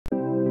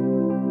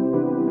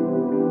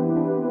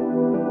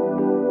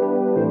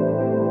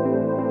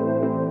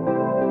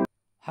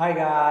Hi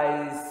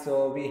guys,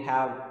 so we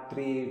have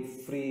three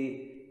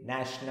free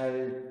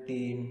national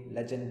team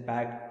legend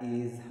pack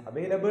is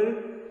available.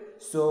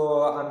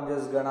 So I'm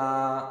just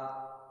gonna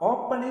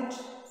open it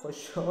for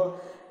sure.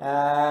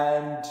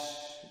 And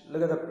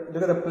look at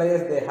the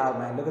players they have,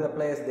 man. Look at the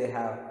players they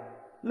have.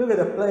 Look at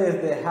the players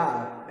they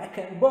have.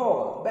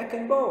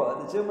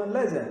 Beckenbauer, the German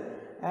legend,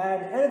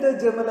 and another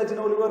German legend,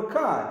 Oliver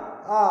Kahn.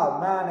 Ah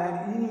man, and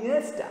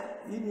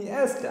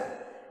Iniesta,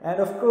 and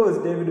of course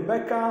David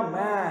Beckham,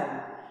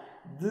 man.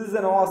 This is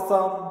an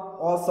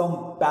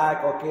awesome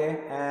pack,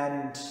 okay?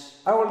 And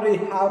I already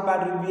have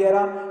Patrick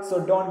Vieira,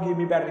 so don't give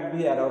me Patrick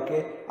Vieira,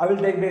 okay? I will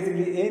take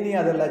basically any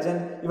other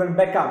legend, even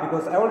Beckham,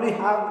 because I already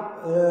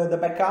have the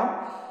Beckham,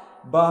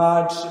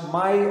 but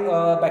my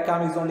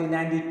Beckham is only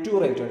 92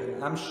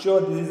 rated. I'm sure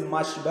this is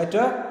much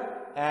better,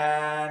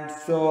 and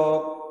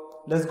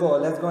so let's go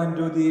and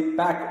do the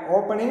pack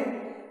opening.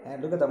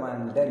 And look at the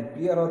man, Del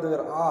Piero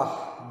there.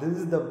 Ah, this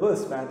is the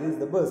best, man. This is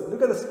the best.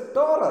 Look at the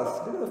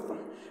Taurus. Look at the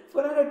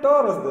Fernando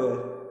Taurus there.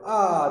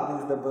 Ah,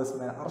 this is the best,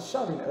 man.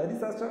 Arshavin. That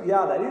is Arshavin.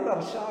 Yeah, that is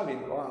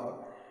Arshavin.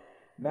 Wow.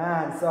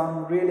 Man, so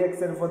I'm really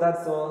excited for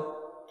that. So,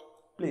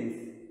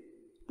 please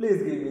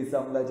give me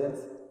some legends.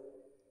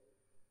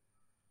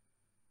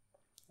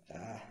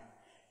 Ah.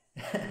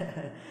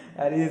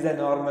 That is a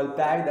normal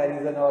pack.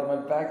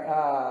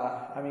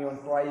 Ah, I'm even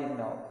crying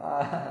now.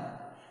 Ah.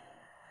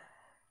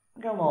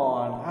 Come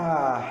on.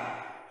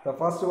 The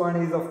first one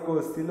is of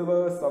course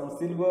silver, some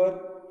silver.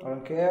 I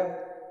don't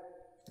care.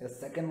 The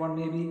second one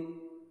maybe.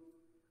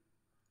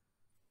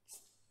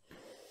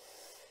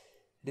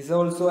 This is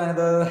also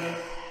another.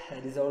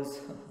 That is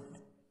also.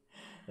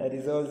 That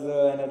is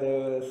also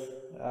another.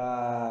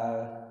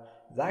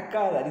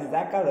 Zaka. That is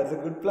Zaka. That's a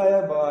good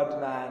player, but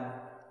man,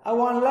 I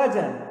want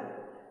legend.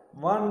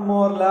 One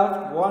more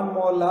left.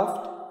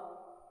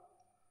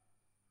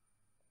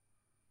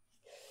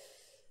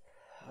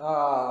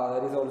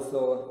 That is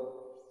also.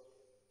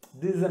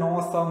 This is an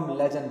awesome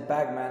legend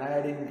pack, man.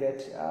 I didn't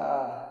get.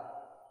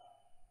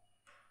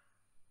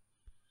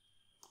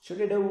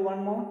 Should I do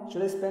one more?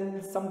 Should I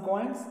spend some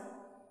coins?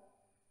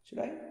 Should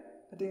I?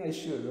 I think I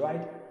should,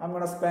 right? I'm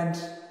gonna spend.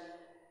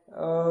 I'm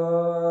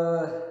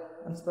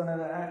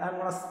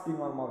gonna spin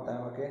one more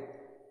time, okay?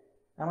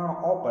 I'm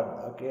gonna open,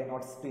 okay?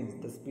 Not spins.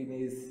 The spin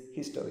is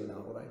history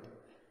now, right?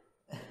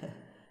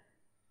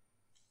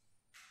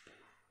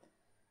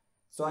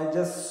 So I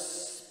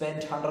just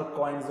spent 100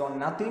 coins on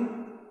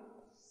nothing.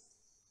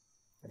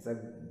 It's a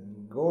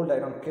gold. I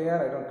don't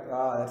care.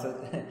 That's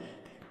a.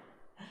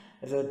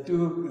 It's a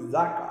 2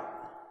 Zaka.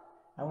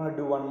 I'm gonna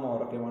do one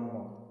more, okay, one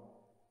more.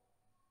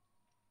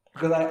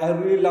 Because I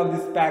really love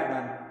this pack,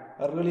 man.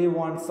 I really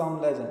want some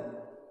legend.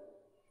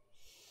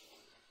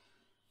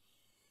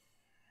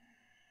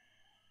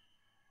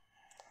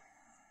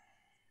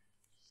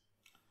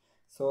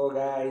 So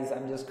guys,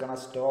 I'm just gonna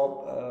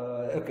stop.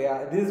 Okay,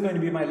 this is going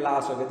to be my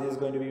last, okay, this is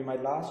going to be my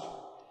last.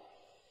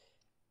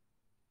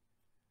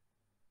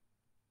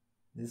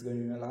 This is going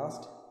to be my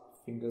last.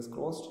 Fingers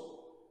crossed.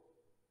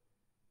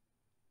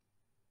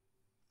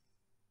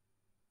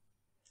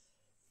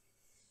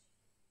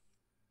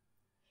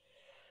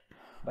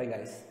 Bye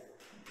guys.